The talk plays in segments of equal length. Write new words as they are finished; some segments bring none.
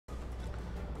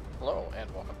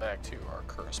and welcome back to our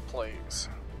Cursed Plagues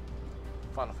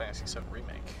Final Fantasy VII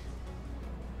Remake.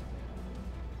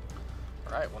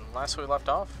 Alright, when last we left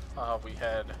off, we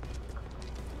had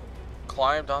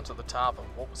climbed onto the top of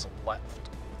what was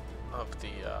left of the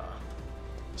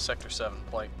Sector 7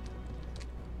 plate.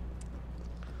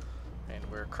 And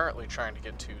we're currently trying to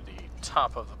get to the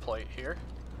top of the plate here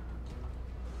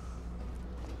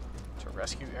to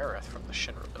rescue Aerith from the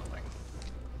Shinra building.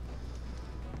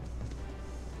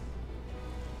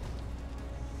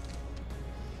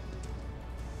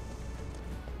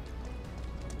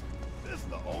 This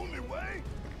the only way?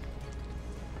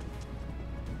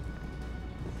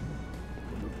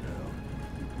 Look down.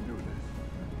 You can do this.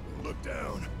 Don't look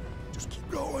down. Just keep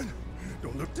going.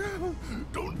 Don't look down.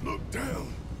 Don't look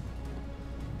down.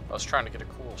 I was trying to get a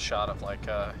cool shot of like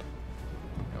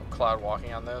Cloud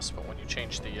walking on this, but when you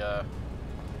change the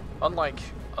unlike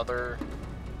other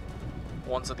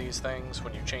ones of these things,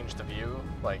 when you change the view,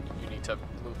 like you need to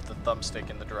move the thumbstick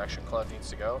in the direction Cloud needs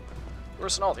to go.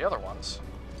 Whereas in all the other ones,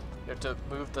 you have to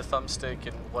move the thumbstick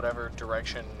in whatever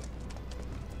direction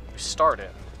you start in.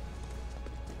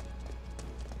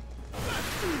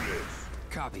 Let's do this.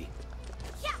 Copy.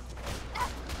 Yeah!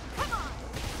 Come on!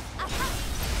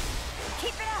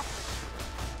 Keep it up!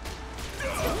 Do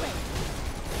it!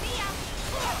 See ya!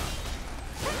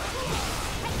 Heads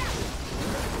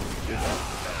up!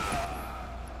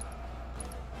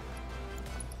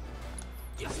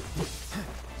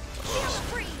 Shield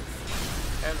freeze!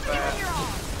 And Give it your all!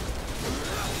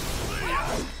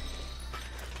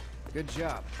 Good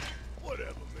job.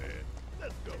 Whatever, man.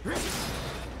 Let's go.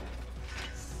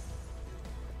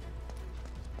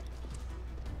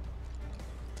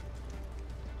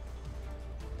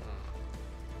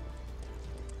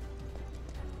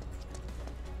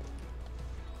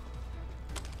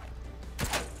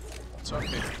 What's up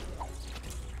here?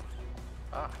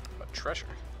 Ah, a treasure.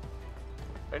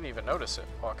 I didn't even notice it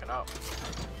walking out.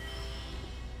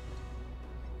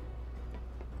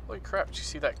 Holy crap, did you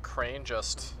see that crane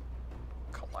just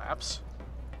collapse?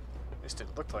 At least it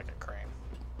looked like a crane.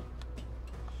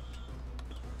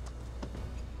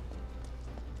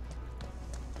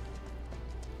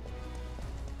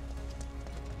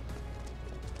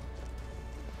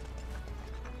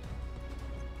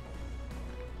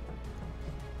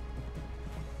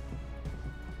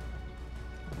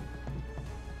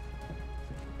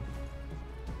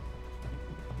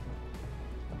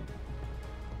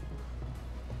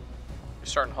 You're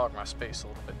starting to hog my space a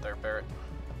little bit there, Barrett.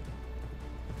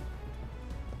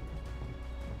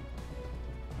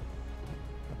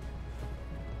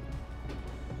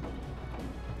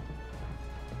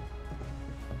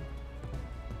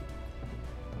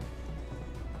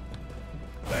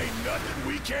 Ain't nothing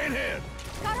we can't handle.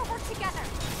 Gotta work together!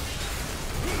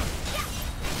 Yeah.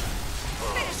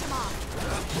 Finish him off!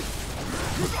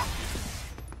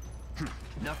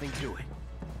 Nothing to it.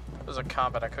 It was a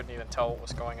combat, I couldn't even tell what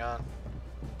was going on.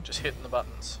 Just hitting the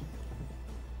buttons.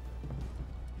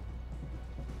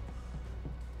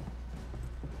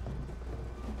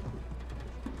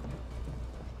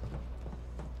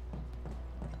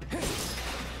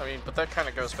 I mean, but that kind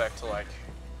of goes back to like,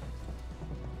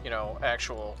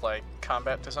 actual like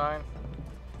combat design,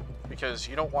 because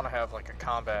you don't want to have like a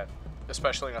combat,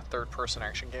 especially in a third-person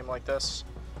action game like this,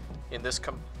 in this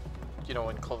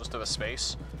enclosed of a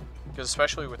space, because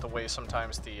especially with the way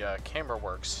sometimes the camera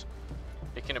works,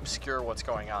 it can obscure what's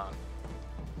going on.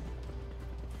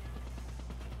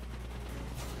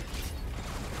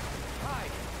 Hi.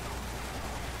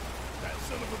 That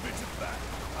son of a bitch is back.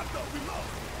 I thought we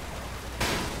lost.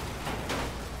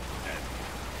 And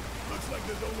looks like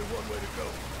there's only one way to go.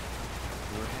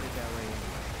 We're headed that way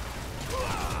anyway.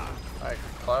 Alright,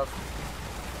 Cloud.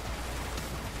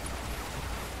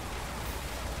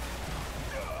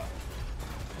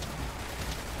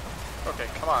 Okay,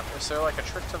 come on. Is there like a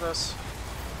trick to this?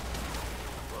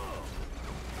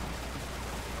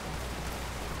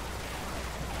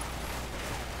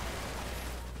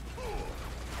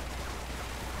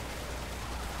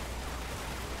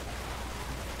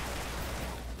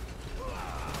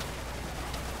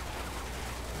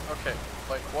 Okay,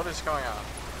 like what is going on?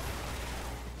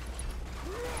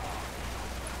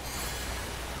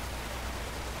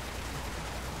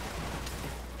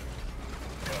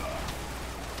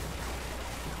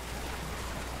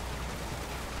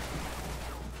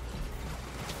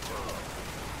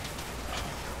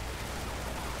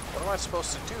 What am I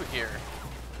supposed to do here?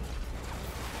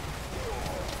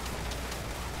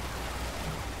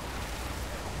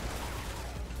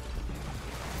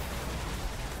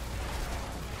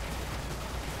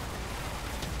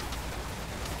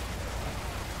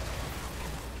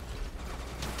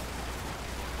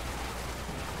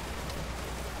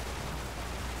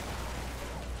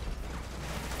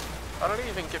 How did I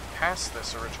even get past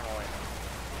this originally?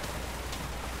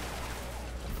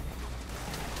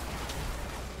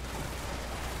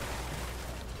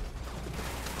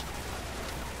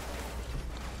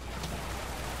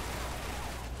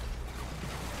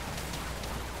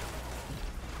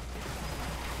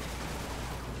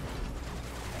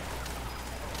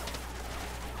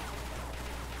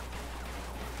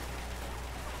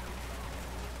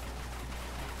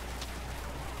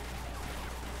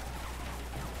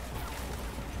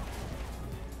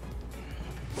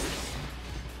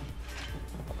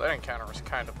 That encounter was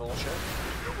kind of bullshit.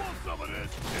 You want some of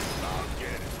this? I'll get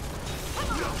it.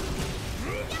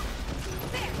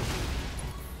 There.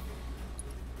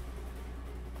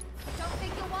 Don't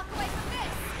think you'll walk away from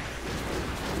this.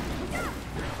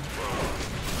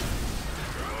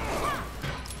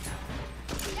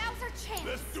 Now's our chance.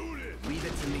 Let's do this. Leave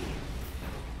it to me.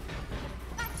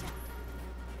 Gotcha.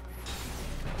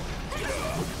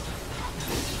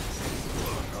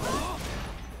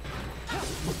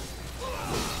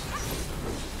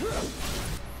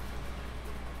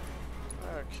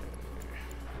 Okay.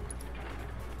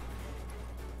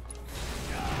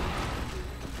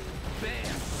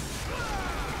 Bam!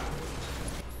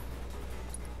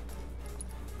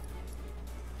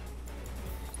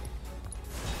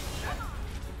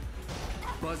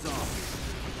 Buzz off.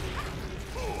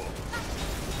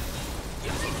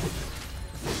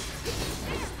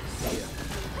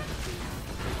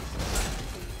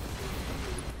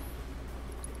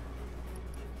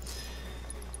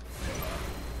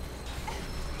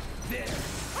 There.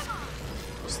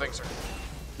 Those things are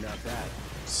Not bad.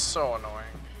 so annoying.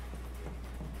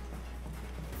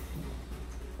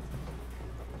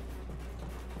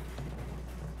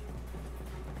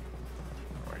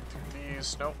 Right through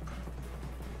these. Nope.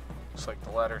 Looks like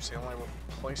the ladder's the only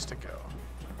place to go.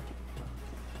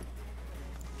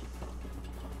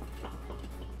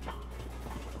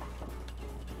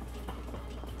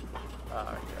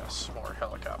 Yes, more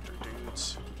helicopter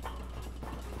dudes.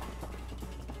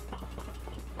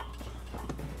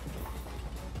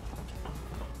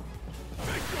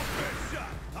 Take your best shot.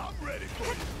 I'm ready for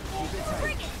you.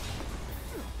 Bring it.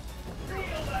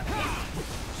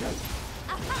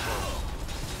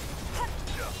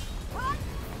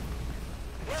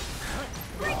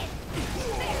 Bring it.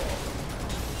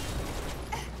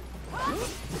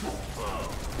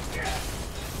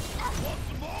 Want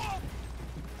some more?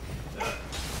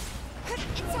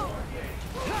 It's over.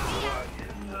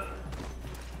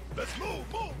 Let's move.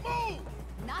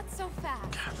 Not so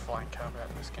fast. God, flying combat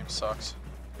in this game sucks.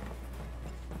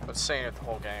 But saying it the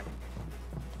whole game,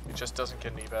 it just doesn't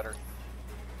get any better.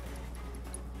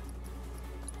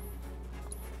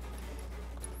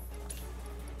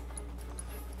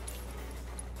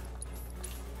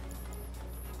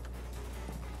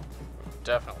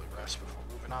 Definitely rest before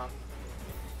moving on.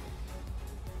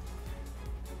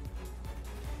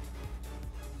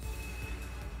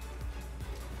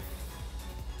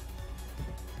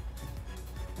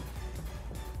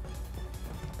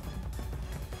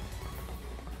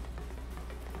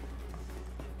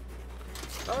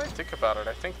 Now that I think about it,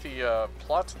 I think the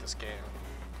plot to this game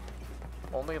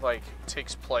only like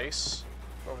takes place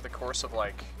over the course of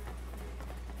like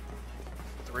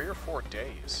 3 or 4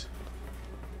 days.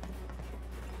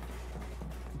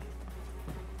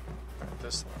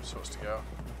 This is where I'm supposed to go.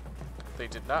 They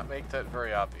did not make that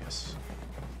very obvious.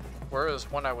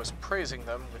 Whereas when I was praising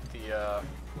them with the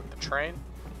train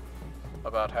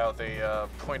about how they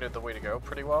pointed the way to go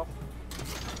pretty well,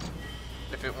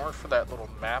 if it weren't for that little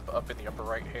map up in the upper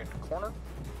right hand corner,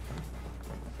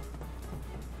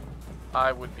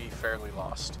 I would be fairly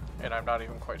lost, and I'm not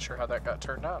even quite sure how that got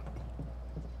turned on.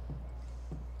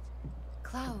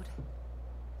 Cloud.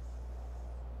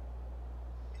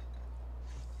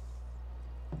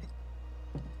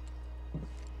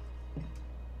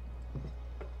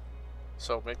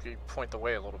 So maybe point the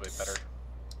way a little bit better.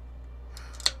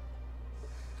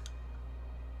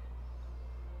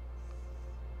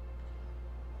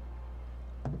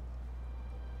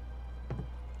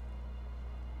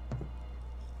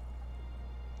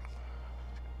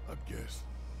 I guess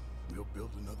we'll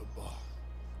build another bar.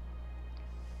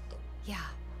 Yeah.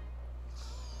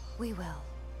 We will.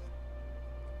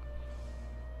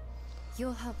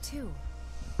 You'll help too,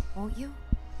 won't you?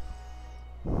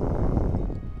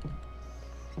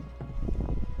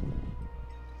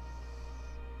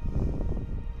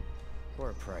 For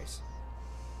a price.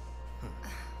 I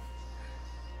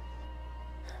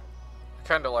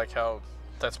kind of like how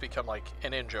that's become like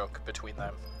an in-joke between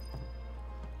them.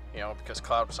 You know, because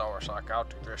Cloud was always like, I'll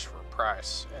do this for a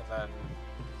price. And then,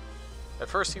 at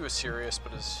first he was serious,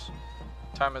 but as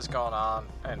Time has gone on,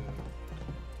 and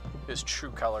his true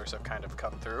colors have kind of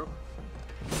come through.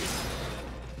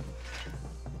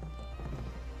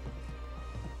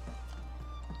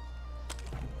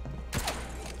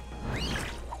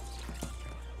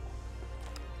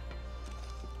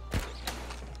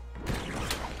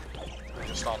 I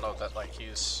just all know that, like, he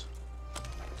is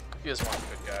one of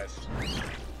the good guys.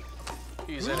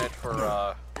 He's in it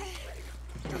for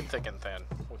through thick and thin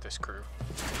with this crew.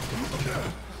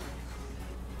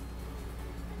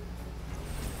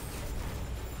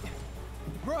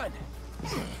 Run!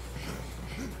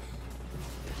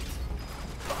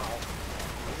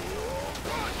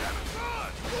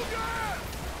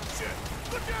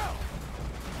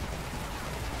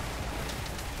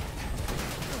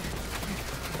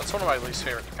 That's one of my least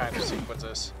favorite kind of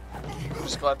sequences. I'm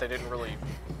just glad they didn't really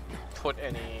put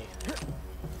any.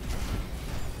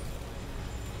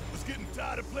 Was getting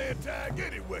tired of playing tag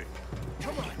anyway.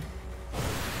 Come on.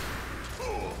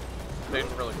 They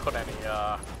didn't really put any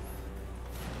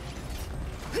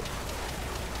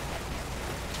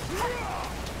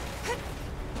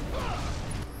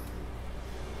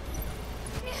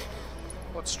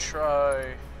let's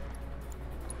try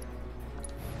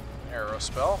arrow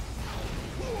spell.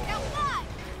 Outside!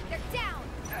 They're down!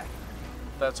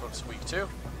 That's what it's weak to.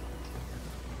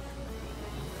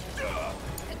 Good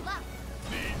luck!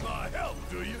 Need my help,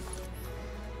 do you?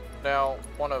 Now,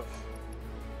 one of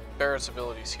Barrett's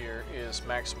abilities here is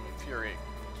Maximum Fury.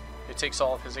 It takes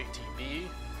all of his ATB,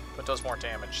 but does more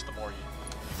damage the more you...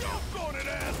 Jump on it,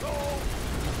 asshole!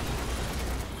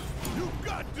 You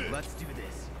got this! Let's do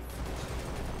this.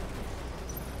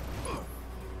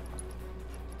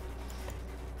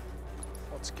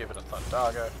 Let's give it a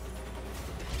Thundaga.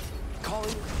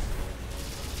 Calling.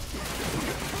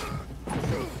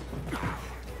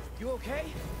 You okay?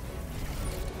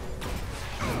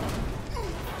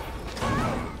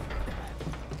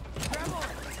 Grab on.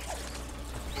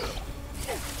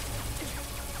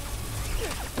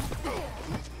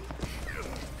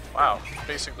 Wow,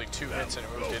 basically 2 hits and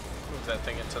moved that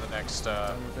thing into the next,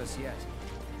 Done with us yet?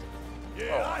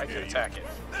 Yeah, oh, I hear can you. attack it.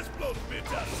 Let's blow the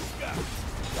bitch out of the sky.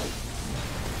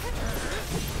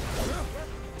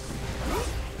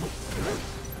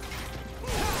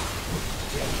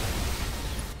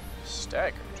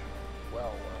 Staggered.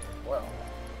 Well.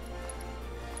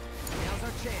 Now's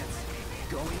our chance.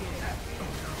 Going in.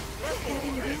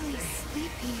 Getting really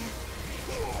sleepy.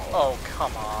 Oh,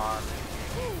 come on.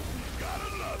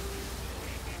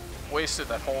 Wasted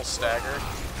that whole stagger.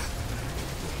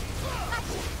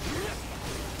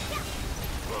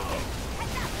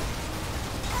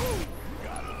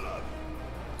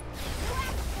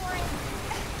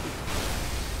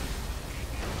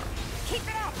 Keep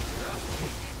it up!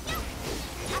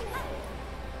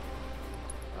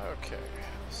 Okay,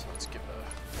 so let's give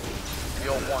the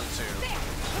old 1-2.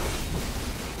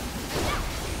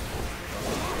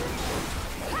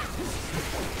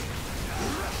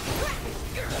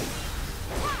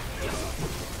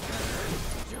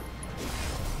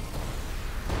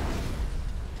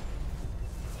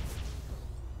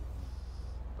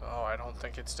 Oh, I don't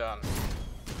think it's done.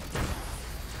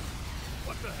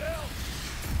 What the hell?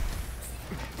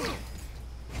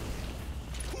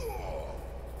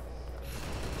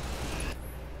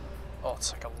 Oh,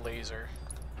 it's like a laser.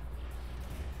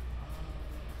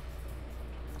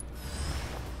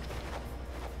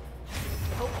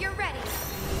 Hope you're ready.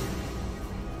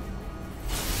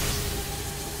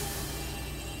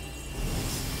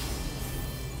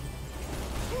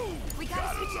 We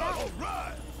gotta switch it up. All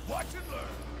right, watch and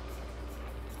learn.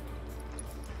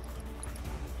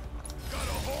 Got a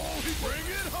hole, he bring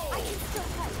it I home. can still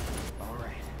help. All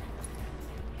right.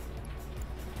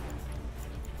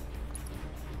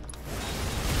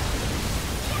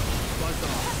 Buzz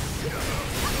off.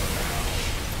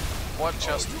 What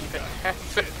just even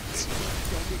happened?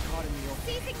 Don't get caught in the open.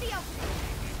 Seizing the opening.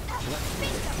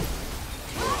 Bingo.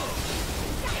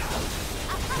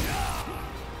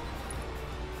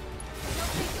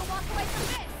 Don't think you'll walk away from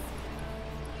this.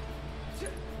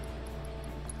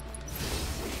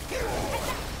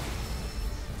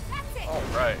 That's it. All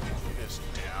right, it is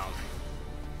down.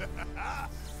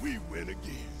 We win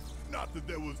again. Not that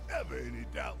there was ever any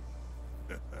doubt.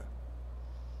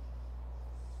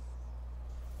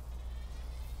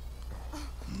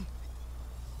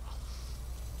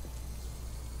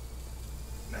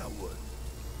 Now what?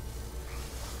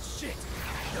 Shit.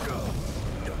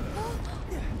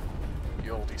 The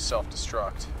oldie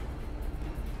self-destruct.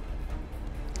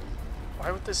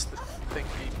 Why would this thing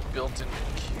be built into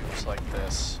cubes like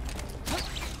this?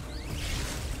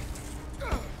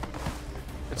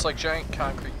 It's like giant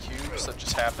concrete cubes parts that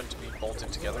just happen to be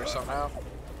bolted together somehow.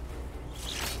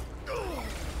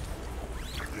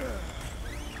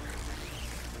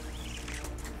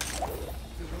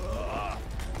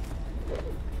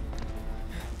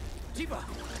 Tifa!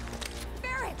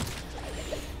 Barret!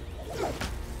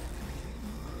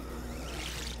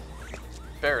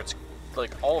 Barrett's,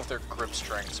 like, all of their grip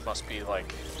strengths must be,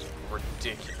 like,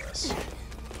 ridiculous.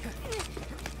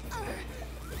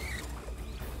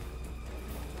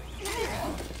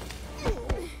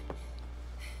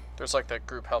 There's, like, that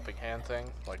group helping hand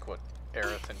thing, like what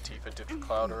Aerith and Tifa did for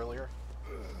Cloud earlier.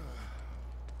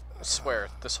 I swear,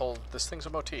 this thing's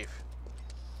a motif.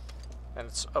 And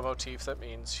it's a motif that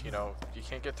means, you know, you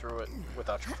can't get through it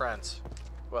without your friends,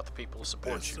 without the people who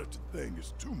support There's you. such a thing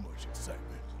as too much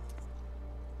excitement.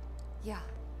 Yeah.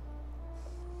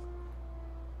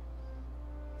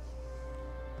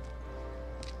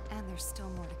 And there's still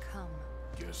more to come.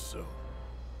 Guess so.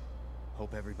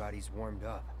 Hope everybody's warmed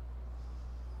up.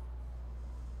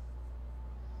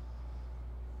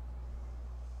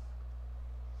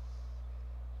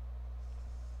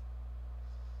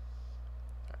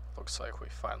 Looks like we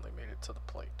finally made it to the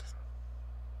plate.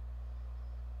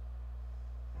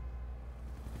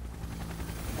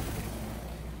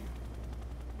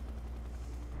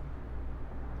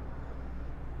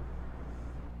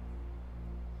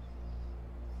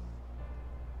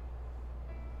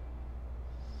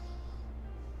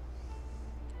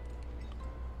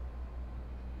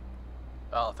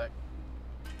 Oh,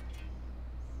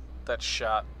 that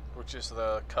shot, which is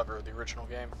the cover of the original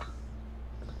game.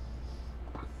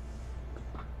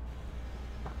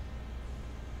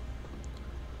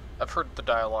 I've heard the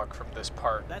dialogue from this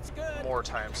part more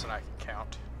times than I can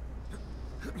count.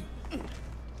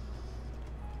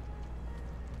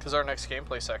 Because our next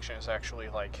gameplay section is actually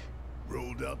like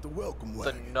Rolled out the welcome the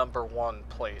wagon. #1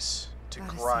 place to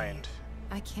Gotta grind. say,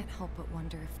 I can't help but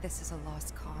wonder if this is a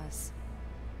lost cause.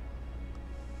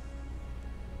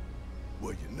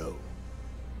 Well, you know,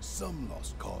 some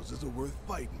lost causes are worth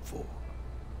fighting for.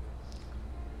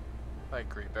 I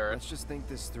agree, Barrett. Let's just think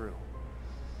this through.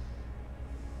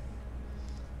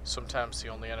 Sometimes the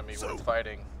only enemy So, worth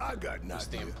fighting I got an is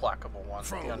the idea. implacable one,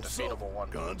 Front the on undefeatable assault, one.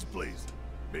 Guns blazing.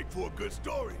 Make for a good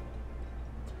story.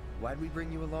 Why'd we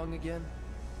bring you along again?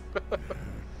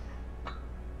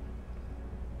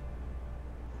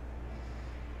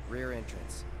 Rear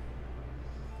entrance.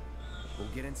 We'll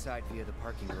get inside via the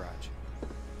parking garage.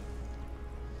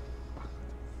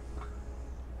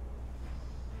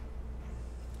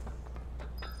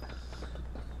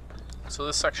 So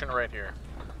this section right here.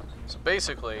 So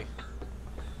basically,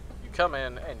 you come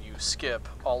in and you skip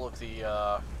all of the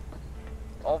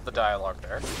dialogue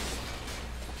there.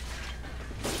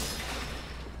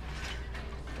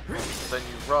 Then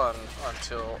you run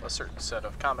until a certain set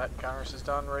of combat encounters is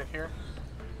done right here.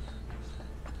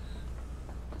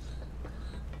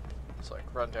 It's like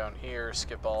run down here,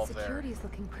 skip all of their Security's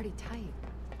looking pretty tight.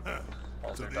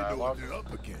 all So their they know dialogue. what they're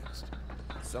up against.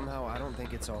 Somehow, I don't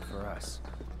think it's all for us.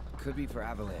 Could be for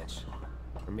Avalanche.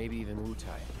 Or maybe even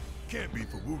Wutai. Can't be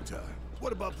for Wutai.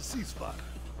 What about the ceasefire?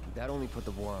 That only put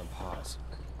the war on pause.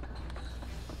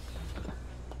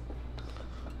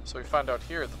 So we find out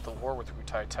here that the war with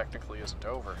Wutai technically isn't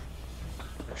over.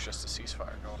 There's just a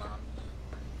ceasefire going on.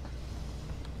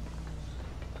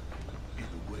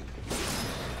 Either way,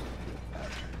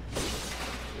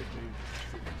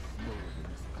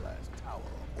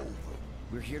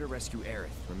 We're here to rescue Aerith,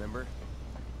 remember?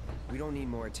 We don't need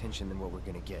more attention than what we're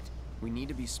gonna get. We need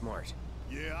to be smart.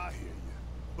 Yeah, I hear you.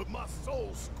 But my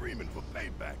soul's screaming for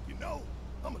payback, you know?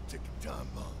 I'm a ticking time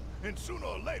bomb. And sooner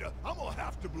or later, I'm gonna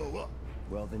have to blow up.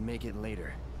 Well, then make it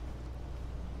later.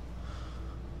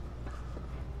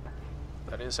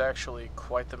 That is actually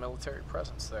quite the military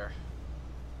presence there.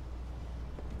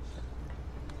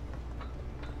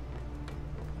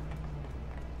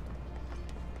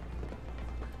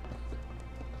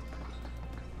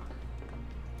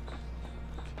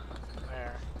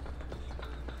 There.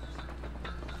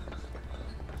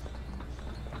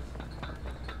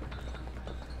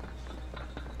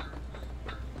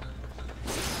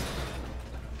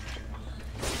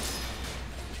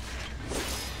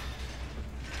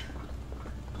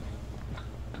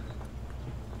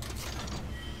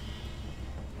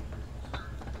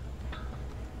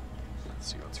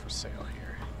 Let's see what's for sale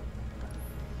here.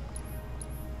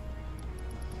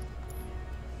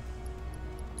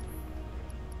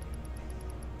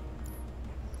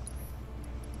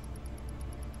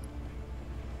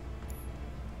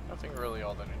 Nothing really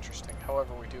all that interesting.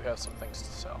 However, we do have some things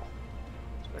to sell.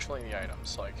 Especially the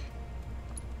items, like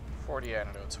 40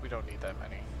 antidotes. We don't need that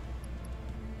many.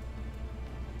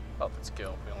 Oh, it's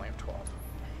guild. We only have 12.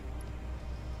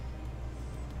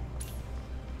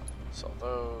 Sell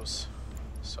those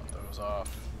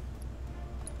off.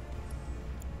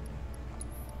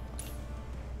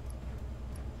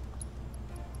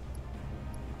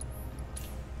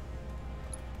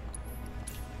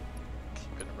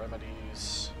 Keep in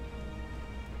remedies.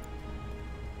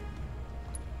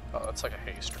 Oh, that's like a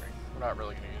haste ring. We're not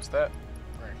really going to use that.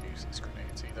 We're not going to use these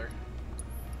grenades either.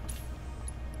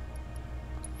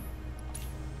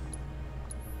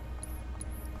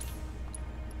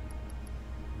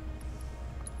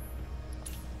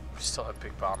 We still have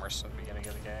big bombers in the beginning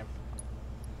of the game.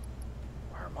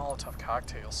 Why are Molotov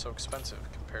cocktails so expensive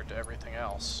compared to everything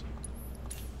else?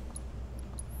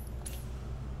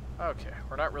 Okay,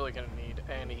 we're not really going to need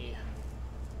any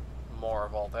more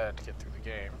of all that to get through the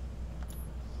game.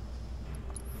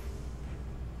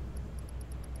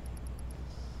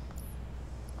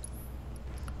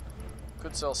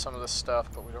 Could sell some of this stuff,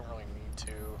 but we don't really need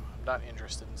to. I'm not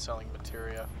interested in selling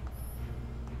materia.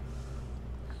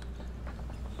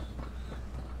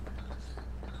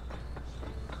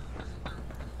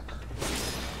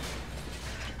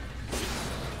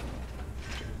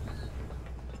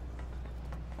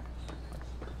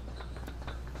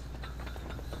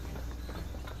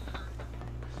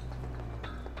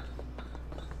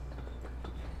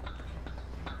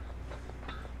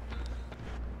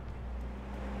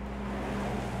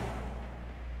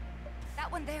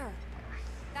 One there.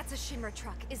 That's a Shinra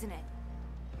truck, isn't it?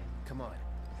 Come on.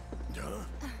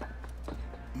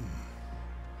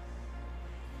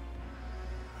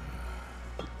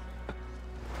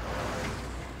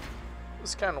 This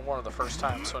is kind of one of the first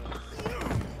times when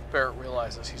Barrett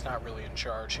realizes he's not really in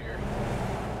charge here.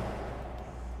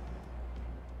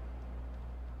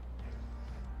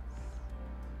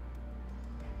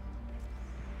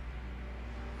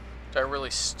 I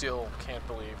really still can't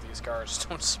believe these guards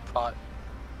don't spot,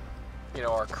 you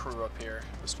know, our crew up here,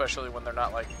 especially when they're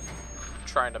not like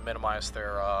trying to minimize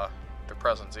their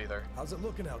presence either. How's it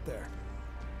looking out there?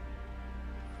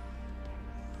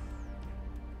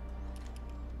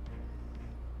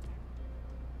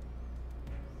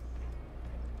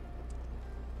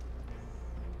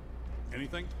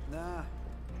 Anything? Nah.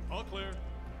 All clear.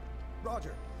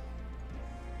 Roger.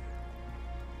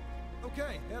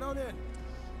 Okay, head on in.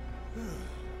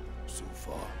 So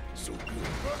far, so good.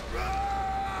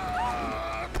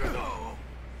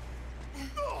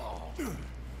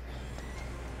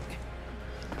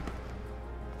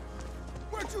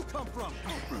 Where'd you come from?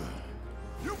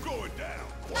 You going down?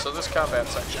 So this combat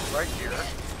section right here,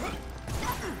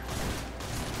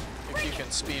 if you can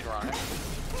speedrun it,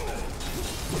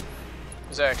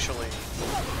 is actually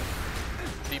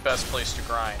the best place to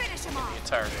grind in the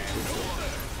entire game.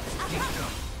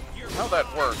 How that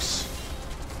works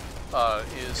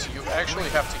is you actually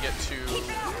have to get to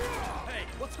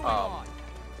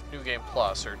New Game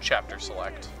Plus or Chapter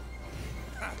Select.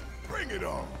 Bring it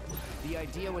on. The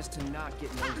idea was to not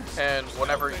get noticed. And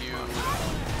whenever you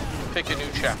pick a new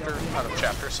chapter out of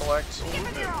Chapter Select,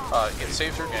 it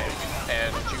saves your game,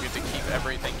 and you get to keep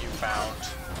everything you found.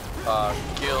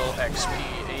 Gil, XP,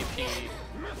 AP.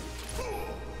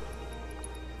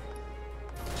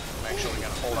 I'm actually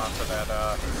going to hold on to that,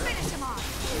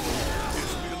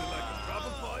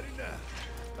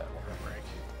 that water break.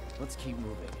 Let's keep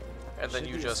moving. And then Should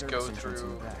you be a just go service entrance in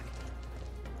through the back.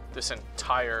 this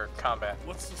entire combat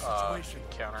What's the situation?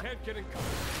 encounter. Can't get in cover.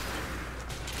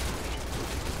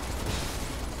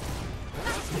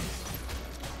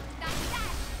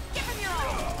 Give him your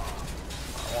all.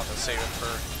 I want to save it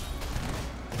for...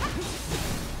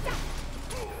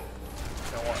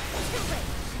 You know what?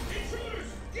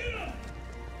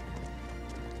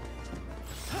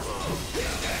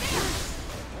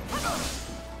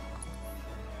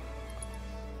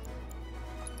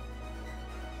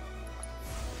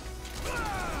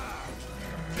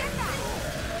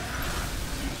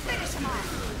 Finish him off.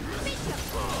 Beat him.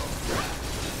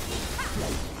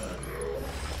 Let's go.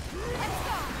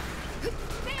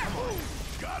 There.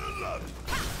 Gotta love it.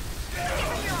 Give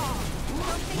him your all.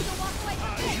 Don't think you'll walk away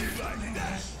from this. Like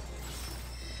that.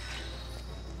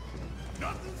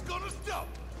 Nothing's gonna stop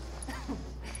us.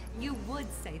 You would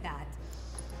say that.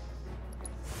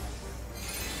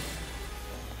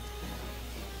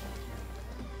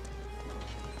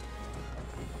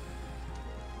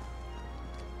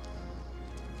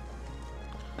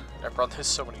 I've run this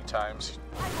so many times,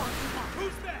 I want you back.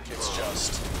 Who's that? it's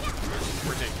just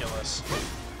ridiculous.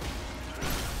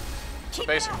 So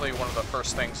basically, one of the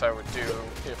first things I would do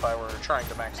if I were trying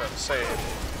to max out a save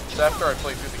is after I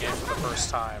played through the game for the first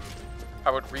time,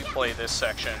 I would replay this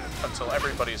section until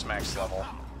everybody's max level.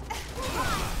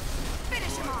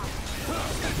 Finish him off.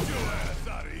 Get your ass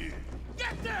out of here!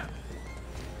 Get them!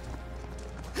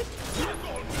 Too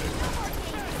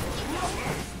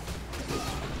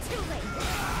late.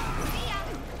 See ya.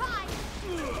 Bye.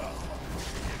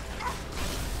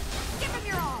 Give him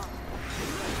your all.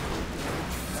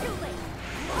 Too late.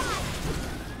 Bye.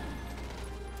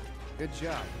 Good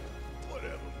job.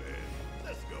 Whatever, man.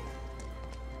 Let's go.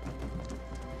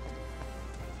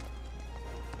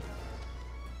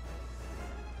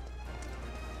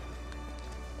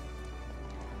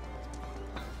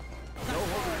 No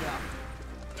holding out.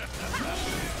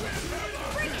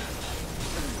 Bring it.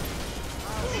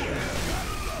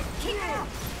 Keep it up.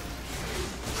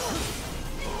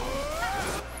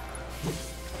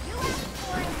 You asked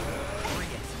for it.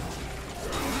 Bring it.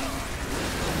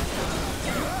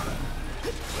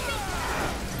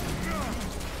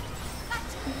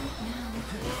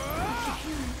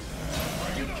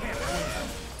 You can't win.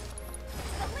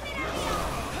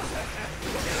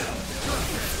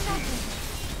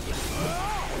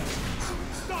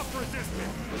 Stop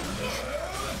resisting!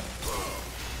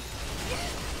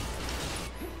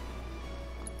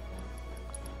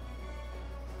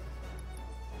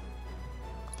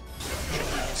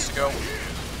 Needs to go.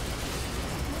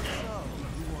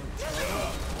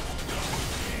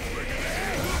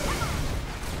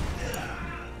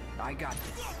 I got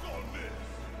this.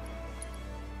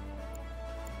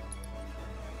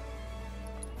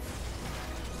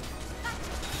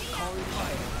 Calling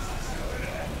fire.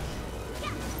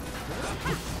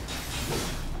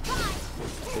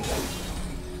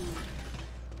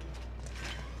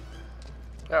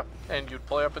 Yeah, and you'd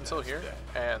play up until here,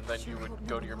 and then you would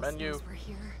go to your menu,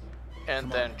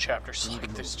 and then chapter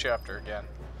select this chapter again.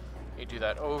 You do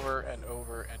that over and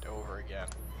over and over again.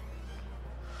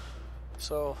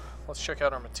 So let's check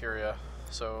out our materia.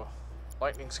 So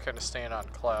lightning's kind of staying on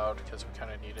Cloud because we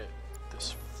kind of need it.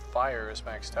 This fire is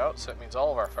maxed out, so that means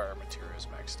all of our fire materia is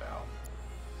maxed out.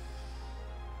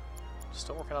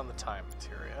 Still working on the time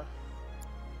materia.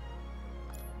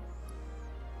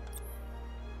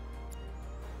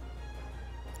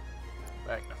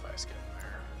 Magnify's getting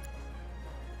there.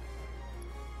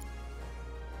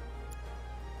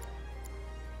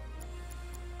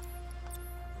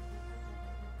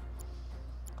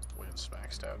 Wind's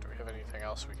maxed out. Do we have anything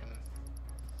else we can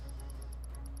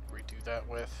redo that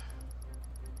with?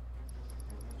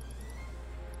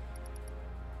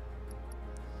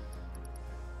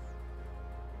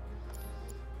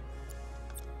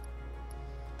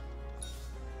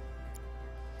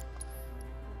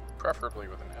 Preferably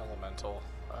with an elemental.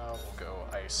 We'll go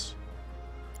ice.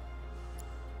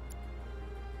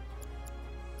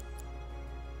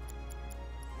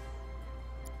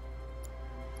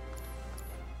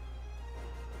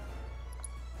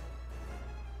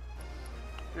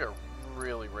 We are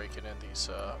really raking in these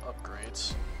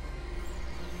upgrades.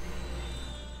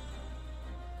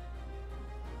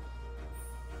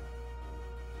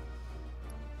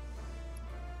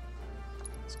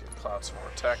 Let's give Cloud some more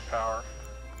attack power.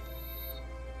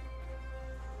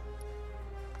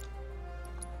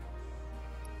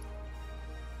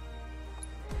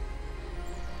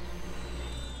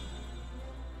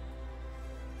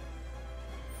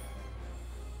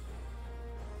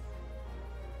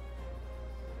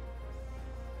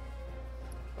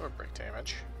 Or break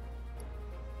damage.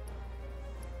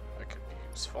 That could be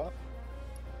useful.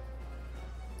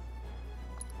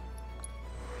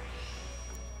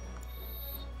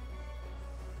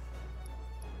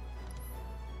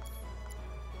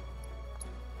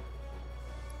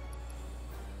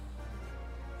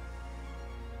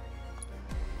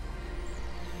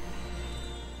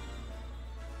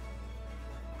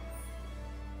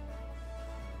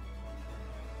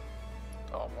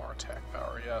 Oh, more attack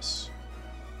power, yes.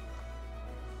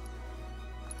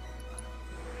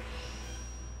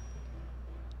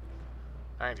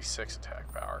 .96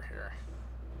 attack power here.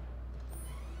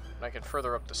 And I can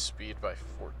further up the speed by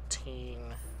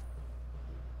 14.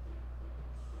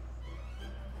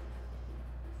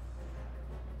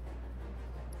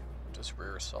 What does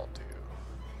rear assault do?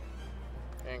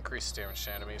 Increase damage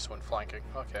to enemies when flanking.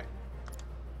 Okay.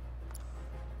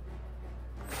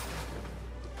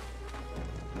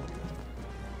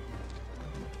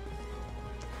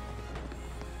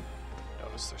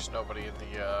 Notice there's nobody in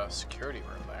the security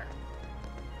room there.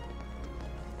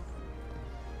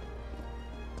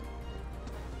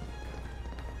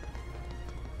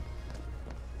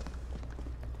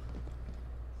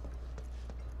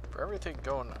 Everything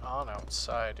going on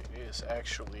outside is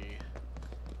actually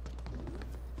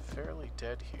fairly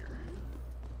dead here.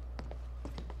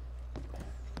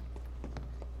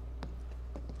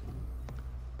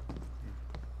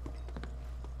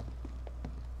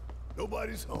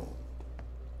 Nobody's home.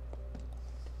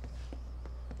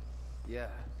 Yeah.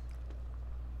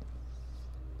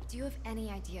 Do you have any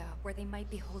idea where they might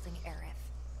be holding Aerith?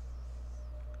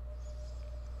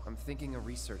 I'm thinking a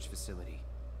research facility.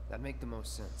 That'd make the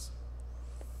most sense.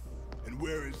 And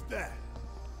where is that?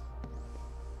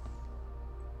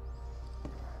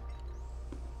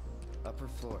 Upper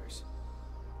floors.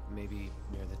 Maybe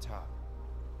near the top.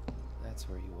 That's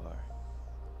where you are.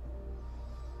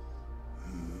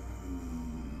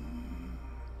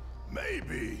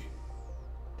 Maybe.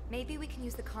 Maybe we can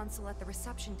use the console at the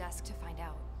reception desk to find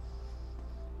out.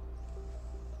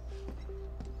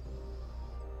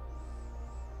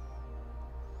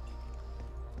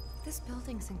 This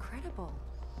building's incredible.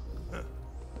 Huh.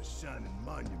 A shining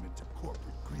monument to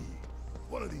corporate greed.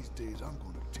 One of these days I'm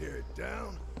gonna tear it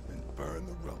down and burn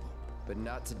the rubble. But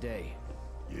not today.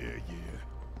 Yeah.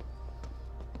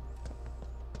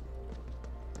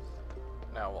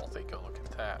 Now while they go look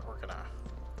at that, we're gonna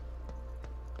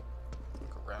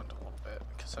look around a little bit,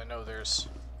 because I know there's...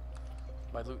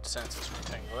 my loot senses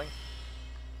are tingling.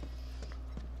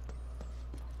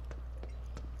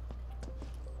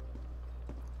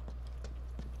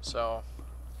 So,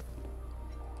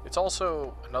 it's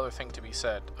also another thing to be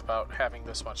said about having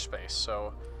this much space.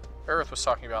 So, Aerith was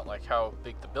talking about like how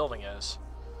big the building is.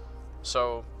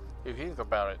 So, if you think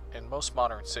about it, in most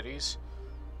modern cities,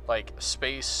 like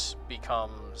space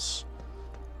becomes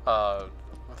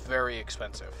very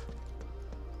expensive.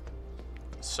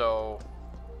 So,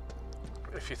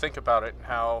 if you think about it, and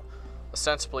how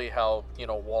ostensibly how, you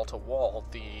know, wall to wall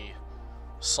the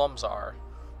slums are,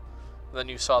 then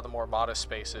you saw the more modest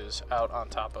spaces out on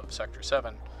top of Sector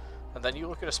 7. And then you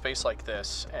look at a space like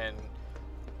this, and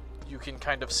you can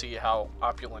kind of see how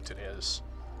opulent it is.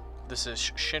 This is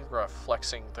Shinra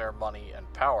flexing their money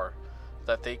and power,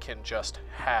 that they can just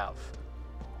have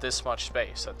this much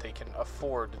space, that they can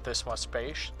afford this much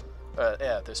space,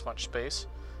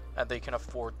 and they can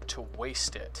afford to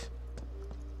waste it.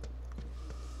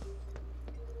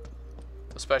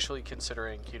 Especially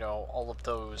considering, you know, all of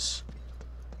those...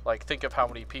 like, think of how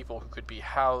many people who could be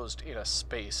housed in a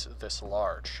space this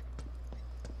large.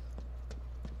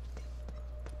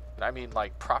 And I mean,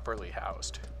 like, properly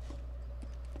housed.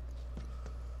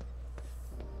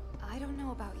 I don't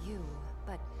know about you,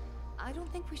 but I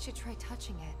don't think we should try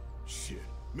touching it. Shit,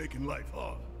 making life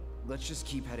hard. Let's just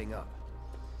keep heading up.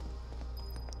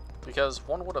 Because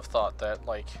one would have thought that,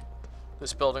 like,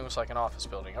 this building was like an office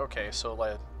building. Okay, so,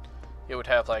 like, it would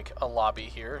have, like, a lobby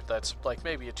here that's, like,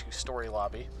 maybe a two-story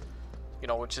lobby, you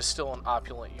know, which is still an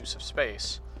opulent use of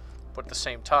space. But at the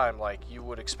same time, like, you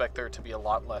would expect there to be a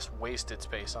lot less wasted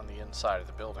space on the inside of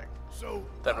the building. So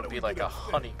That how would do be we like get a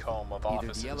upstairs? honeycomb of Either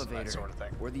offices the and elevator that sort of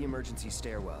thing. or the emergency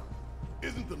stairwell.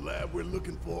 Isn't the lab we're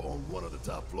looking for on one of the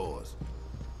top floors?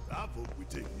 I vote we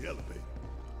take the elevator.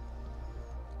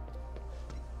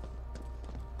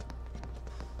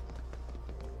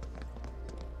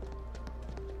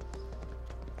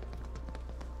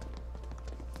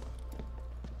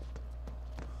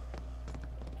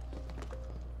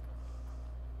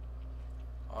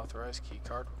 Authorized key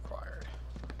card required.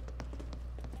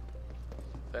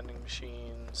 Vending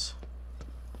machines.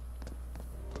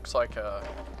 Looks like a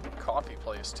coffee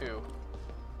place too.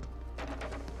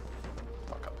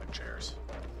 Fuck up the chairs.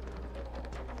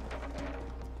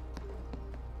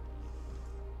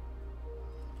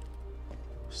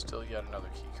 Still yet another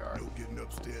key card. No getting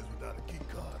upstairs without a key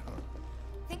card, huh?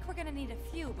 Think we're gonna need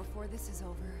a few before this is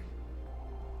over.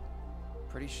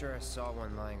 Pretty sure I saw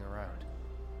one lying around.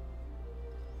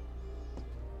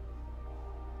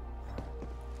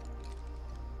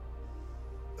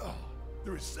 Oh,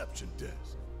 the reception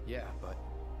desk. Yeah, but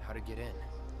how to get in?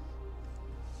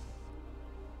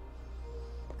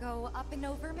 Go up and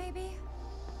over, maybe?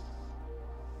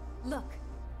 Look.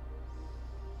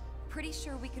 Pretty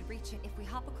sure we could reach it if we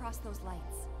hop across those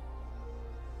lights.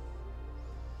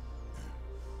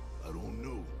 I don't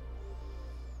know.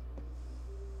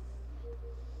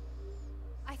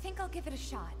 I think I'll give it a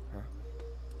shot.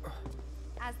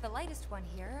 As the lightest one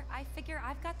here, I figure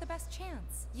I've got the best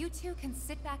chance. You two can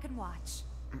sit back and watch.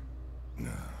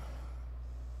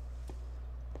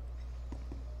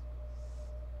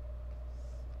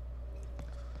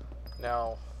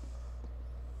 Now,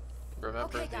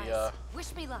 remember Okay, the guys.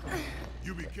 Wish me luck.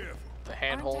 You be careful. the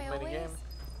handhold Aren't I minigame always?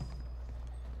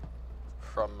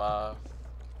 from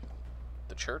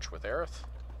the church with Aerith?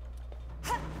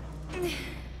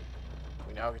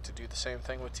 We now get to do the same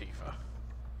thing with Tifa.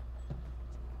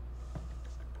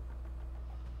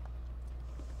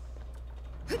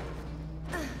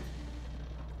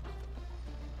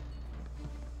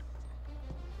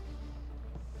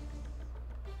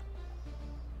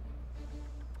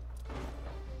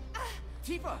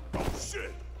 Tifa! Oh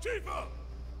shit! Tifa!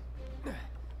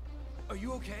 Are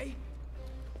you okay?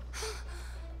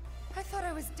 I thought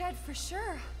I was dead for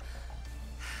sure.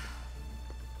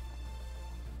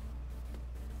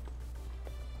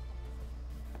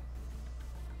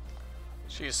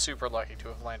 She's super lucky to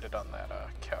have landed on that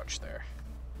couch there.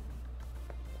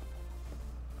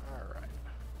 Alright.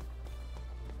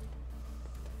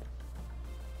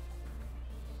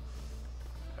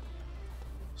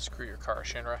 Screw your car,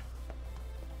 Shinra.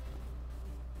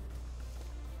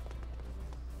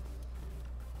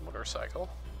 Motorcycle.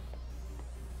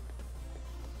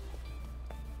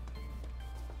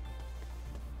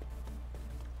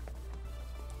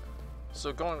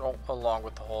 So going along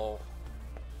with the whole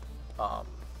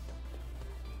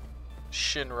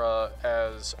Shinra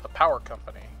as a power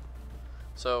company.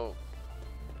 So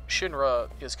Shinra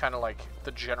is kind of like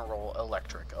the General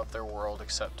Electric of their world,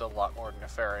 except a lot more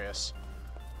nefarious.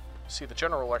 See, the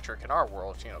General Electric in our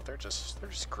world, you know, they're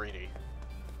just greedy.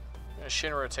 And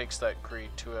Shinra takes that greed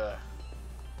to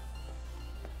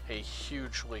a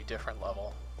hugely different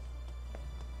level.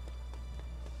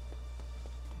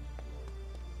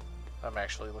 I'm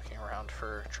actually looking around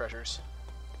for treasures.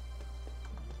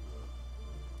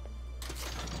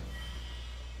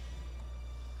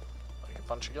 Like a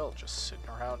bunch of guild just sitting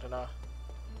around in a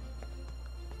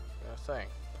thing.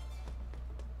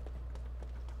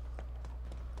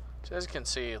 So as you can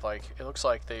see, like, it looks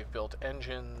like they've built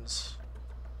engines.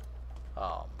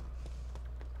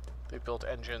 They've built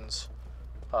engines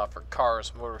for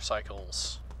cars,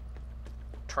 motorcycles,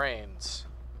 trains,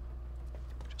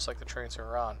 just like the trains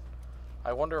are on.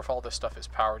 I wonder if all this stuff is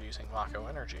powered using Mako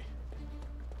energy.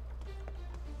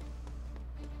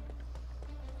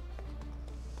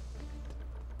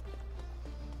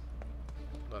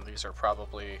 Then these are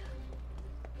probably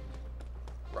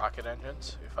rocket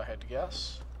engines, if I had to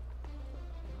guess.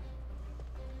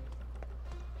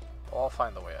 Well, I'll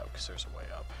find the way up, because there's a way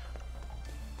up.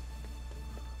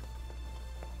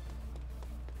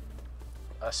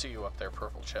 I see you up there,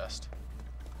 purple chest.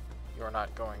 You are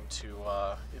not going to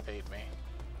evade me.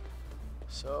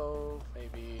 So,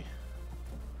 maybe...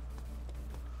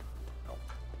 Nope.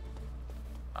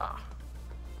 Ah.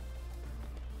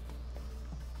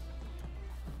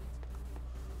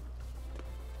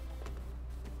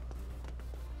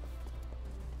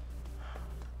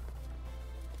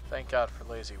 Thank God for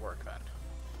lazy workmen.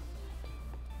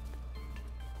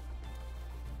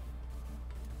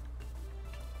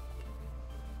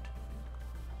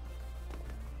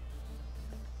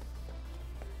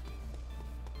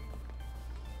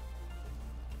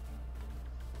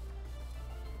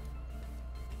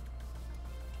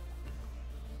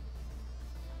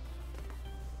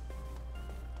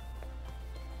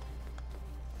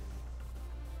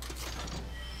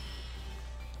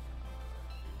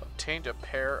 Obtained a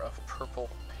pair of purple...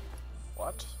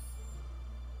 What?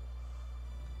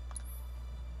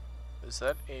 Is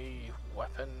that a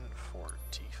weapon for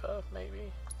Tifa,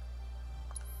 maybe?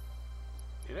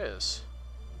 It is.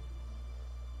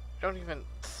 I don't even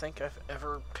think I've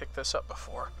ever picked this up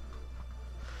before.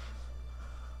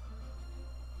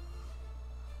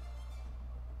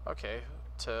 Okay,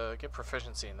 to get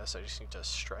proficiency in this, I just need to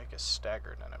strike a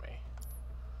staggered enemy.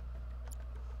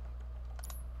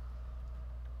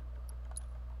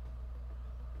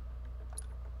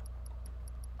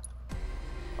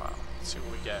 Wow, let's see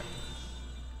what we get.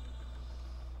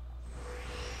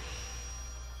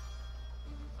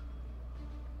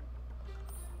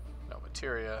 No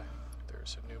materia.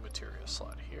 There's a new materia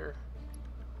slot here.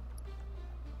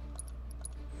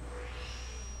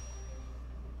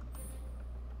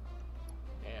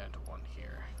 And one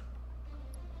here.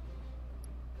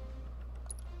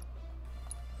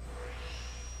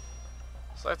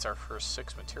 So that's our first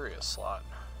 6 materia slot.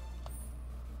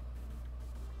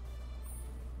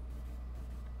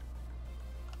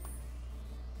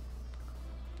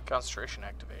 Concentration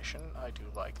activation, I do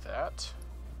like that.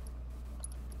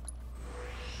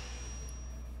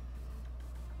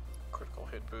 Critical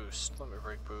hit boost, limit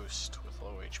break boost with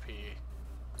low HP.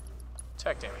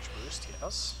 Attack damage boost,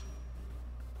 yes.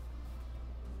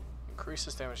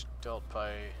 Increases damage dealt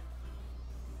by...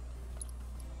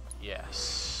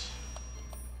 Yes.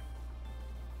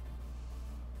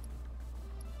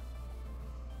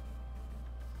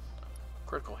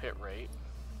 Critical hit rate.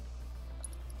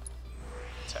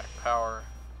 Attack power.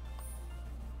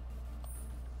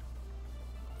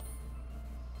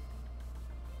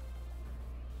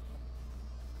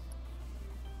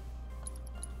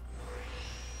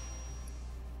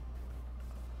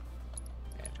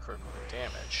 And critical hit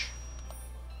damage.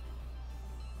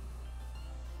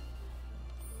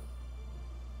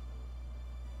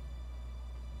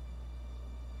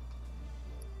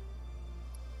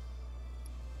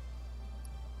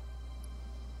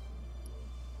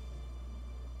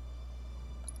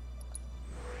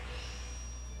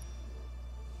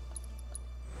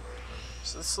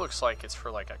 So this looks like it's for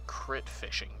like a crit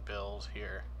fishing build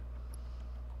here.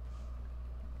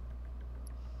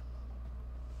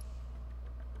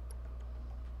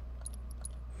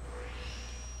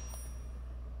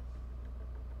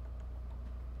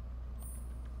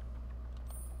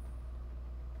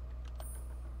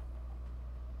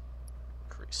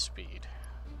 Increase speed.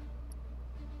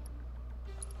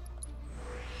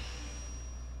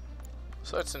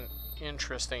 So that's an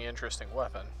interesting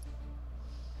weapon.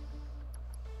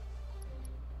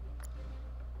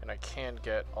 And I can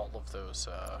get all of those,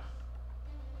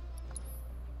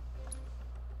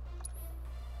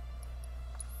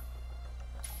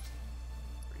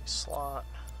 slot.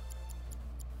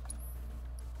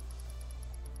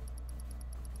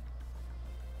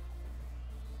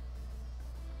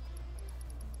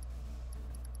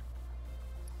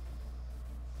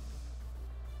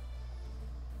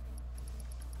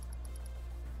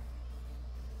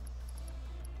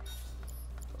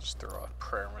 Just throw a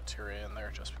prayer materia in there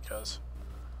just because.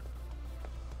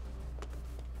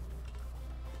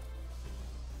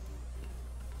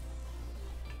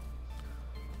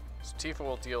 So Tifa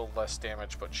will deal less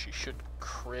damage, but she should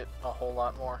crit a whole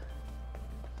lot more.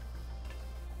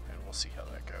 And we'll see how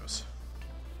that goes.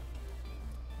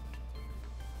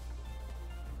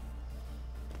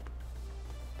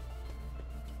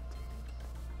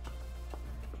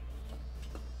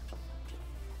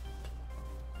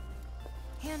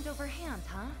 Hand over hand,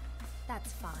 huh?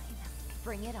 That's fine.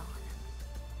 Bring it on.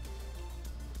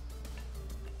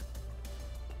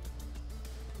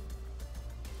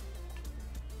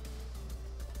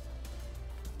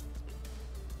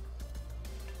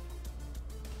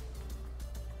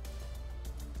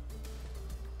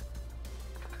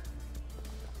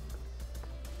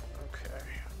 Okay.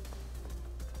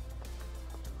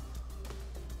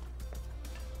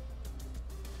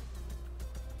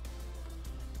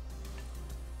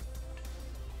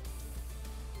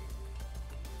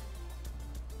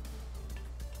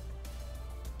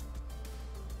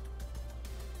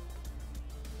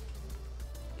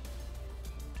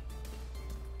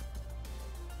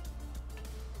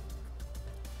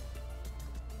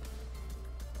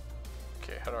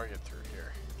 Okay, how do I get through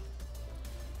here?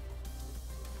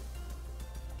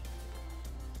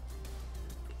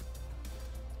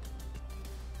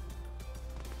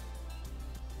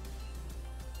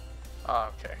 Ah,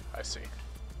 okay, I see.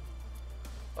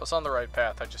 I was on the right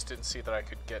path, I just didn't see that I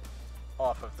could get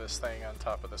off of this thing on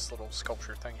top of this little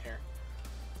sculpture thing here.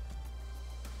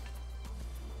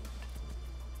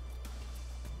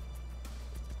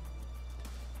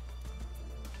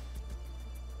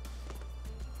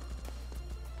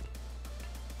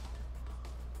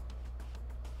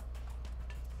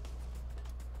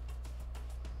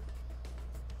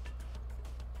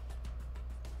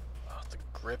 Oh, the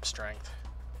grip strength.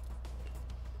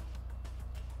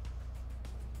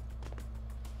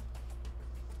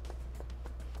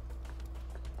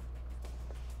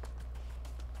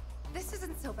 This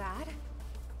isn't so bad.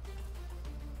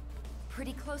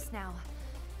 Pretty close now.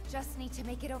 Just need to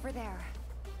make it over there.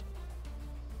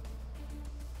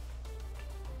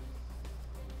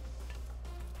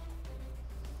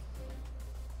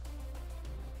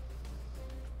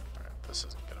 Alright, this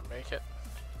isn't gonna make it.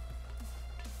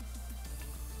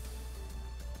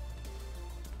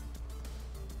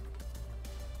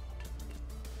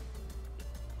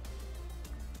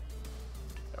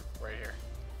 Yep, right here.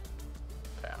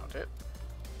 Found it.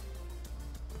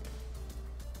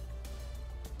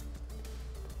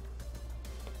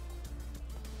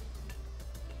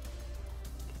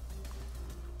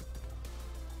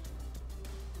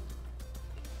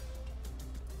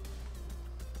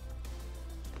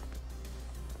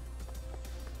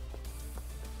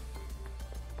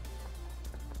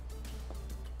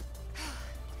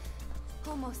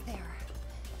 Almost there.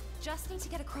 Just need to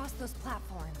get across those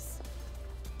platforms.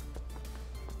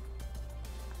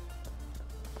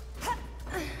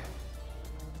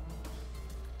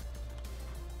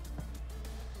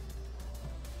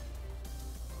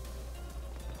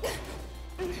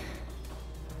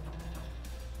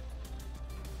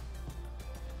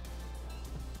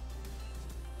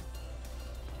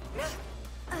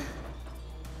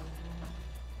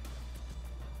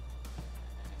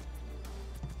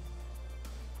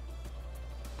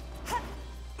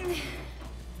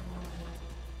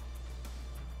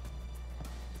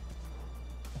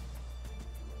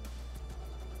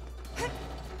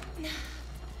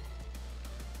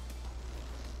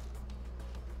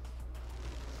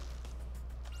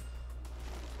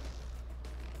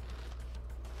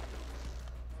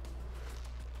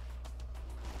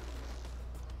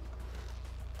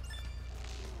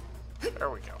 There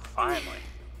we go, finally.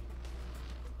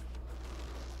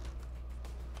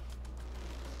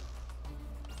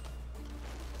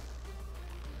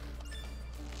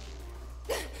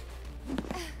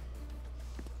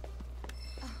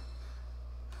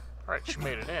 Right, she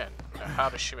made it in. Now, how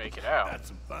does she make it out? That's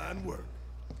some fine work.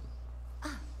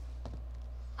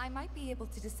 I might be able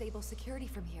to disable security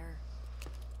from here.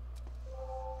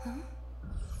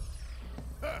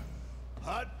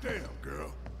 Hot damn,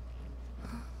 girl.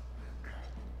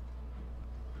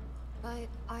 But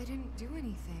I didn't do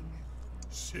anything.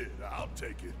 Shit, I'll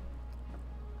take it.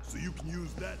 So you can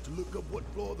use that to look up what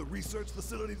floor the research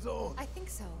facility's on? I think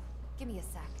so. Give me a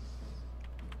sec.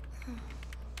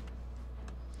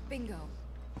 Bingo.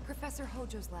 Professor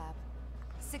Hojo's lab.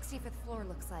 65th floor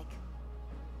looks like.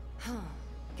 Huh.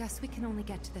 Guess we can only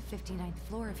get to the 59th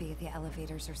floor via the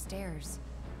elevators or stairs.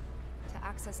 To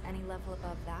access any level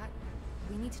above that,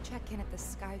 we need to check in at the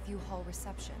Skyview Hall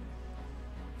reception.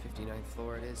 59th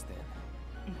floor it is,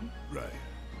 then. Right.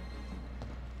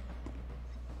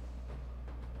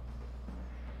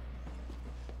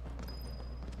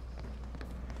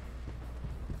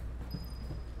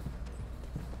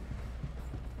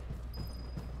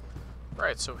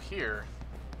 Right, so here,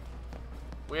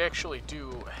 we actually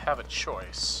do have a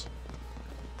choice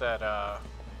that,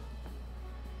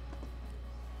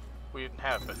 we didn't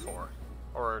have before.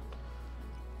 Or,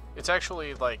 it's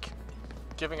actually, like,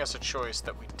 giving us a choice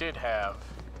that we did have.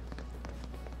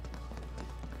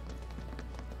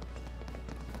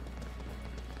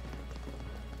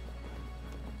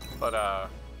 But,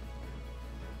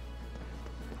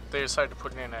 they decided to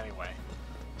put it in anyway.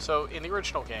 So, in the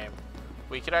original game,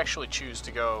 we could actually choose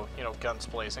to go, you know, guns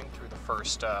blazing through the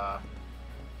first,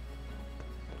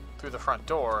 through the front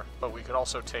door, but we could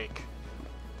also take,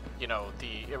 you know,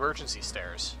 the emergency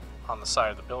stairs on the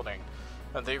side of the building.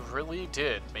 And they really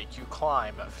did make you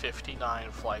climb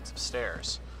 59 flights of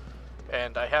stairs.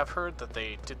 And I have heard that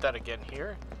they did that again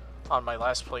here. On my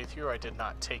last playthrough, I did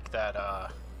not take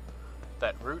that,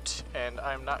 that route, and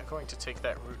I'm not going to take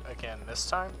that route again this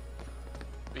time,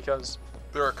 because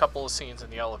there are a couple of scenes in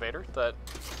the elevator that,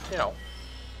 you know,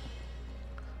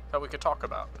 that we could talk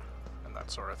about, and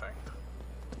that sort of thing.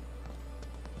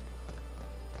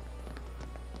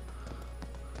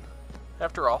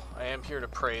 After all, I am here to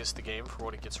praise the game for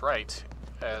what it gets right,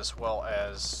 as well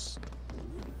as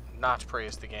not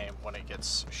praise the game when it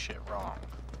gets shit wrong.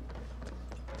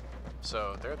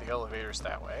 So, there are the elevators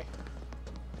that way.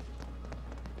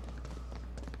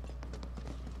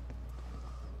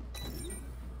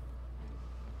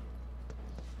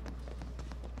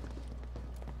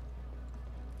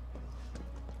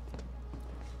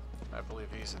 I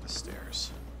believe these are the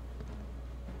stairs.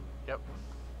 Yep.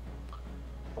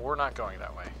 But we're not going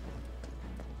that way.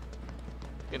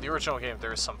 In the original game,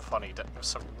 there is some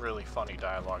really funny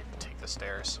dialogue to take the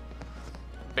stairs.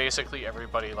 Basically,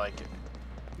 everybody, like,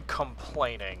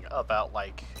 complaining about,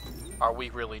 like, are we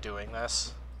really doing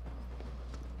this?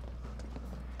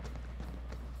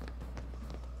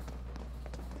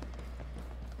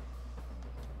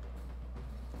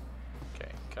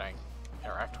 Okay, can I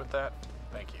interact with that?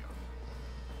 Thank you.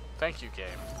 Thank you, game,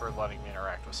 for letting me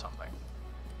interact with something.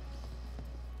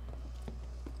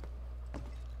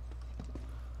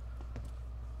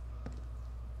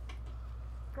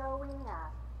 Going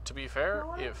up. To be fair,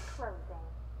 Door if, closing.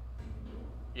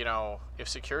 you know, if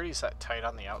security's that tight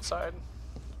on the outside,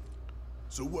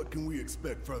 So what can we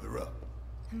expect further up?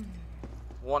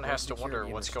 one has to wonder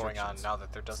security what's going on restrictions. now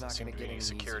that there doesn't not seem to gonna be get any any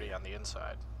security easier. on the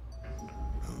inside.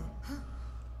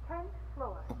 10th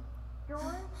floor.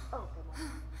 Doors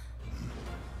opening.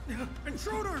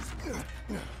 Intruders!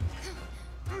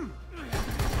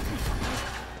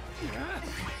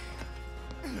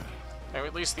 And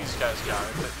at least these guys got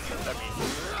it. I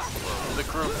mean, the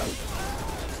group,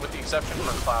 with the exception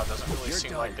for Cloud, doesn't really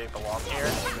seem like they belong here.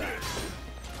 Too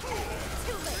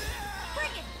late.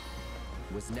 Bring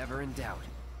it! Was never in doubt.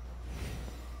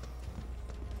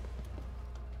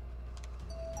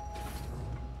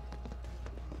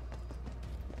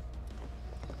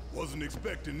 Wasn't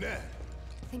expecting that.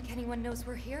 Think anyone knows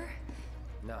we're here?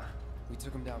 Nah, we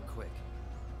took him down quick.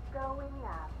 Going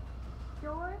up.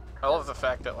 Doors I love the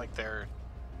fact that, like, they're,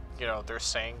 you know, they're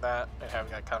saying that and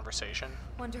having that conversation,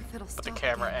 Wonder if it'll but stop the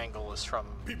camera again. angle is from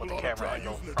People what the ought to camera try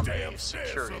angle using the from damn a stairs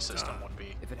security system sometime. would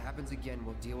be. If it happens again,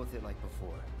 we'll deal with it like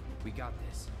before. We got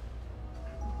this.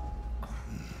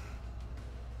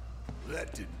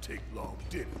 That didn't take long,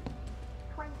 did it?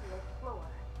 20th floor.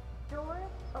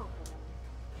 Doors opening.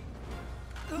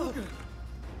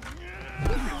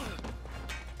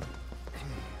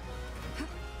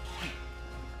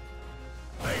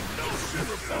 Ain't no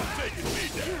Shinra folk taking me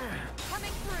down.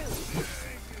 Coming through!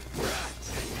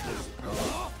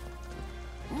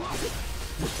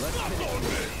 Come on,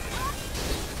 man.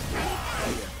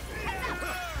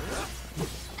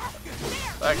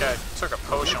 There! That guy took a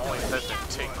potion only then to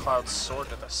take Cloud's sword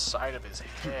to the side of his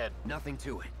head. Nothing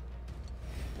to it.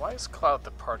 Why is Cloud the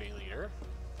party leader?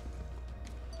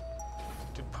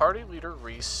 Did party leader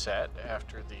reset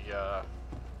after the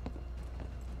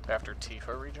after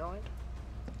Tifa rejoined?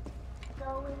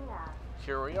 Going out.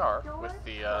 Here we are with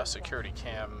the security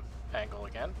cam angle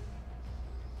again.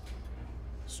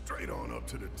 Straight on up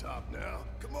to the top now.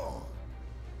 Come on.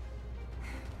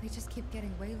 We just keep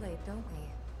getting waylaid, don't we?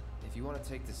 If you want to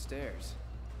take the stairs.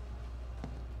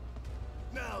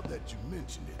 Now that you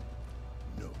mention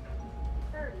it, no.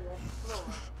 30th floor.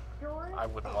 Doors I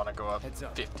wouldn't want to go up Heads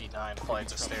up. 59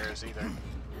 flights of stairs either.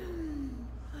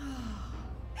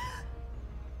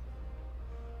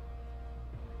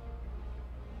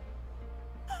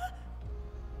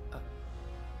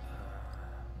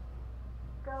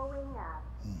 going up.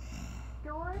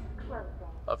 Doors closing.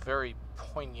 A very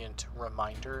poignant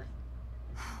reminder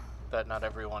that not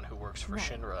everyone who works for Right.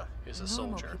 Shinra is a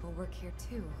Normal soldier. people work here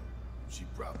too. She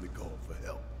probably called for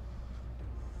help.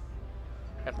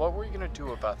 And what were you gonna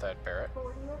do about that, Barrett?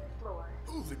 40th floor.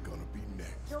 Who's it gonna be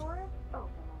next? Doors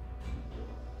opening.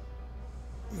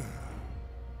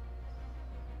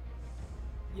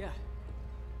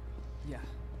 Yeah,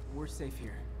 we're safe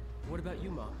here. What about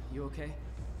you, Mom? You okay?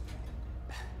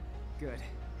 Good.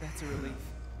 That's a relief.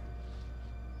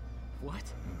 What?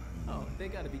 Oh, they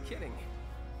gotta be kidding.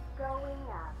 Going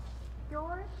up.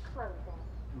 Doors closing.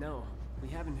 No, we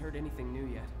haven't heard anything new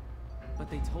yet. But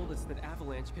they told us that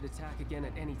Avalanche could attack again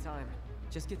at any time.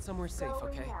 Just get somewhere safe,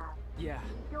 Going okay? up. Yeah,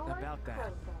 Doors about that.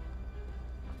 closing.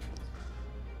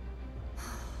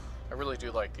 I really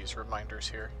do like these reminders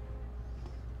here.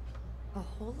 A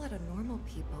whole lot of normal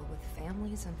people with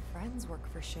families and friends work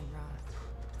for Shinra.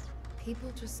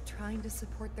 People just trying to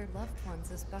support their loved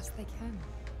ones as best they can.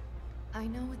 I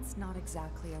know it's not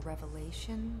exactly a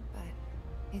revelation, but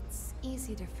it's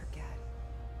easy to forget.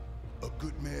 A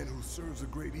good man who serves a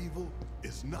great evil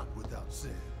is not without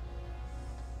sin.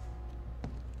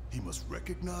 He must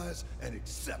recognize and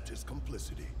accept his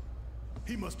complicity.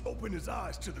 He must open his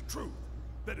eyes to the truth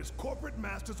that his corporate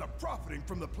masters are profiting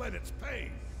from the planet's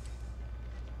pain.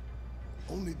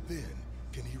 Only then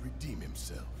can he redeem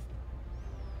himself.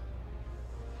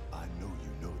 I know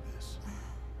you know this.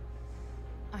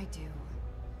 I do.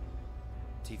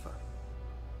 Tifa,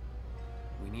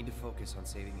 we need to focus on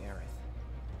saving Aerith.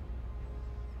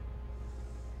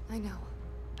 I know.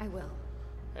 I will.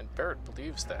 And Barrett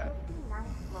believes that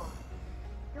 59th floor.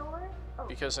 Doors open.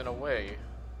 because, in a way,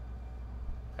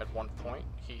 at one point,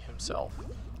 he himself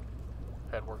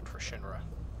had worked for Shinra.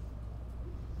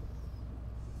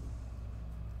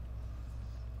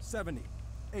 70,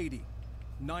 80,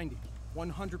 90,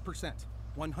 100%,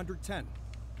 110.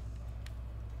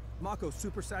 Mako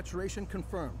supersaturation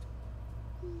confirmed.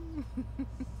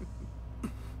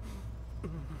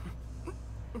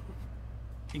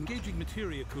 Engaging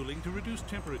materia cooling to reduce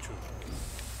temperature.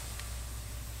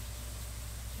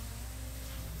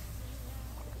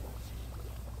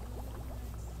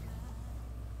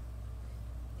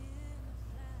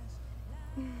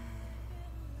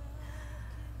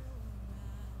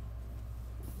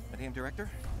 Madam Director,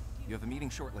 you have a meeting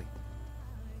shortly.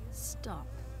 Stop.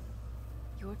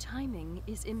 Your timing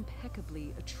is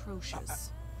impeccably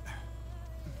atrocious.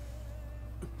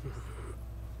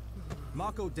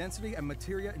 Mako density and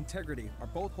materia integrity are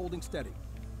both holding steady.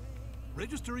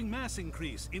 Registering mass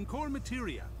increase in core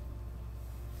materia.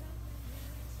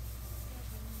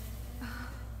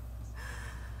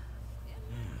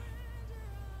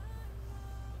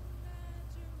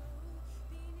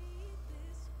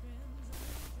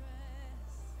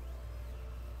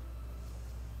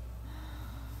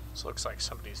 This looks like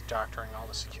somebody's doctoring all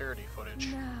the security footage.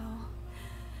 Now,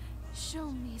 show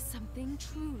me something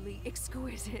truly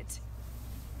exquisite.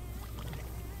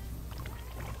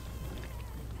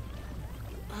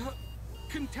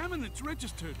 Contaminants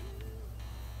registered.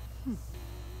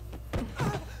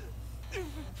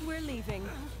 We're leaving.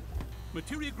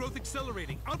 Materia growth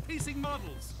accelerating, outpacing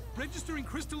models. Registering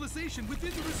crystallization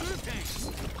within the reserve tanks.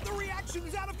 The reaction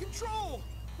is out of control!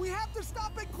 We have to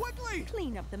stop it quickly!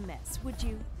 Clean up the mess, would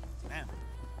you? Ma'am.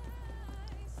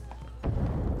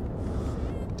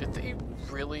 Did they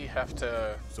really have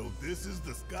to... So this is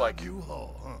the Like- Skyview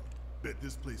Hall, huh? Bet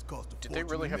this place cost a Did they fortune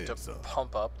really have and to then some.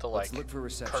 pump up the, like, Let's look for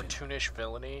reception. cartoonish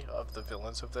villainy of the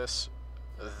villains of this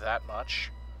that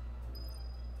much?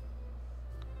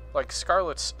 Like,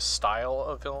 Scarlet's style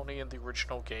of villainy in the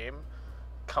original game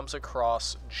comes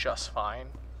across just fine.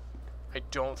 I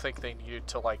don't think they needed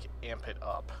to, like, amp it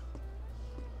up.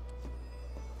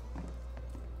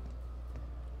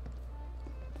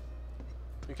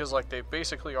 Because, like, they've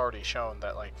basically already shown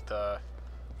that, like, the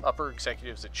upper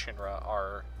executives at Shinra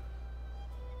are,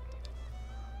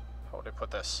 how would I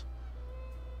put this?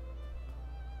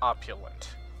 Opulent.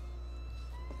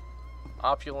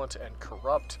 Opulent and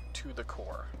corrupt to the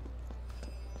core.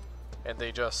 And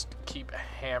they just keep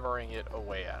hammering it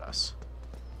away at us.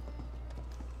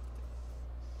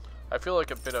 I feel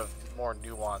like a bit of more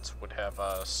nuance would have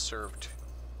served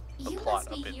the plot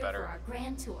a bit better. You must be here for our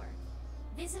grand tour.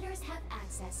 Visitors have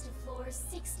access to floors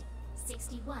 60,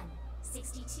 61,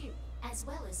 62, as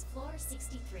well as floor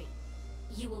 63.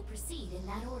 You will proceed in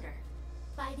that order.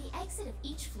 By the exit of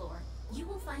each floor, you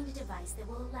will find a device that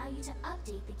will allow you to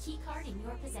update the keycard in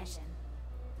your possession,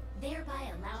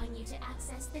 thereby allowing you to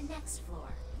access the next floor.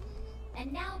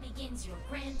 And now begins your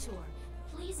grand tour.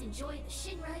 Please enjoy the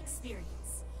Shinra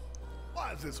experience. Why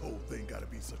has this whole thing gotta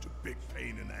be such a big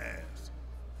pain in the ass?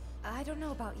 I don't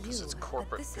know about you, It's but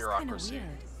corporate this bureaucracy. is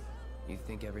kind of weird. You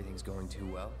think everything's going too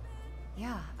well?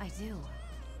 Yeah, I do.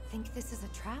 Think this is a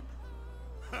trap?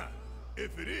 Ha!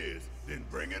 If it is, then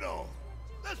bring it on.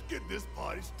 Let's get this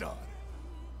party started.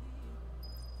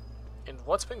 And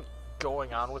what's been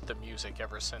going on with the music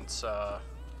ever since we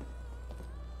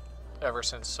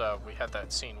had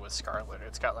that scene with Scarlet?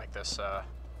 It's got like this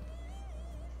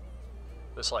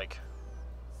this like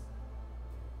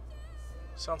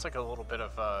sounds like a little bit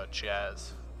of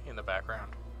jazz in the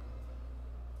background.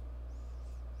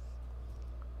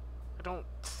 I don't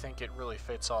think it really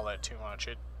fits all that too much.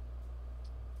 It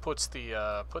puts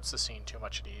the scene too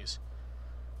much at ease.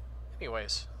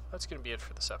 Anyways, that's gonna be it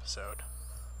for this episode.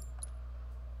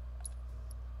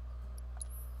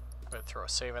 I'm gonna throw a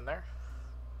save in there.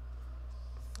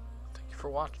 Thank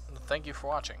you for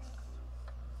watching.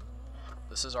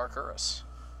 This is Arcurus,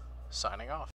 signing off.